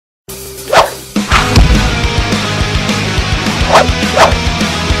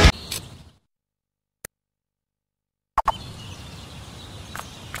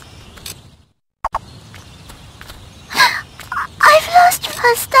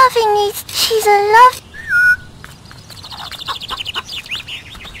loving. She's a love.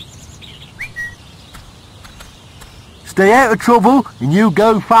 Stay out of trouble and you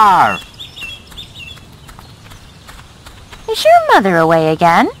go far. Is your mother away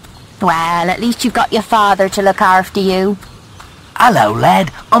again? Well, at least you've got your father to look after you. Hello,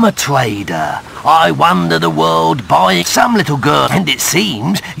 lad. I'm a trader. I wander the world buying some little girl, and it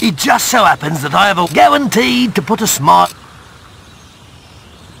seems it just so happens that I have a guaranteed to put a smile.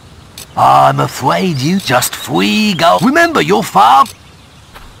 I'm afraid you just free go. Remember your father.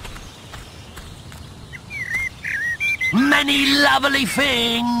 Many lovely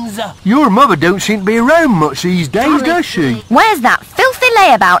things. Your mother don't seem to be around much these days, does she? Where's that filthy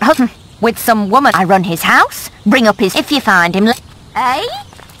layabout husband? With some woman. I run his house, bring up his... If you find him... Eh?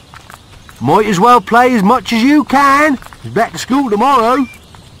 Might as well play as much as you can. He's back to school tomorrow.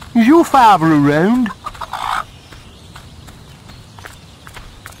 Is your father around?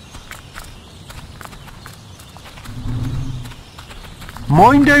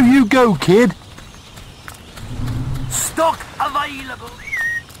 Mind how you go, kid. Stock available.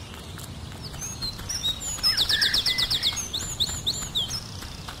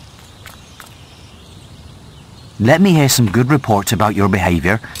 Let me hear some good reports about your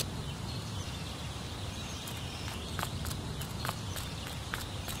behaviour.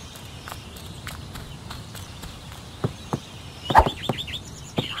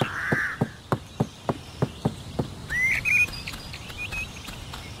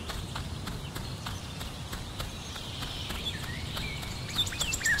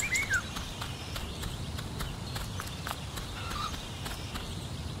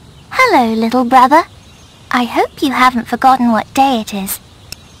 Hello, little brother. I hope you haven't forgotten what day it is.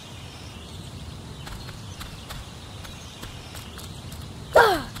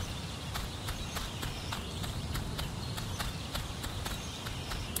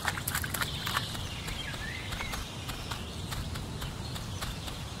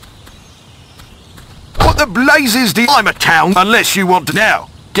 What the blazes do I'm a town unless you want to now.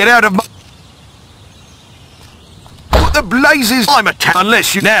 Get out of my... What the blazes I'm a town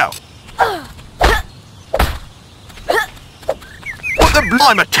unless you now. What the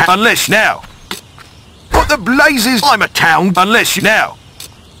I'm a town unless now. What the blazes I'm a town unless you now.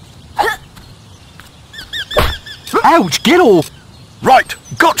 Ouch, get off! Right,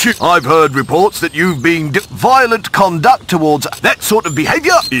 got you. I've heard reports that you've been violent conduct towards that sort of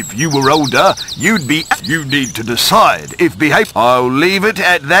behaviour. If you were older, you'd be... You need to decide if behave... I'll leave it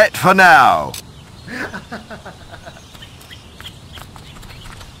at that for now.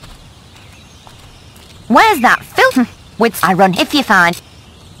 Where's that filth? With I run if you find.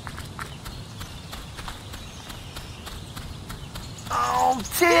 Oh,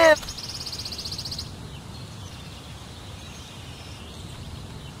 Tim.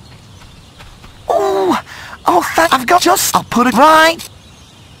 Oh, I've got just... I'll put it right.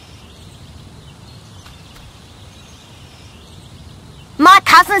 My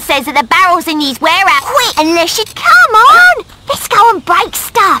cousin says that the barrel's in his warehouse. Quick, unless you... Come on! Let's go and break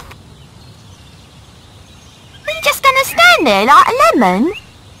stuff. Are you just gonna stand there like a lemon?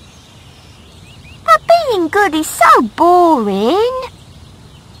 But being good is so boring.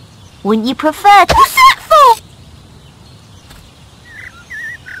 Wouldn't you prefer... What's that for?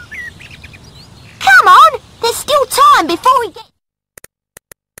 Come on! There's still time before we get...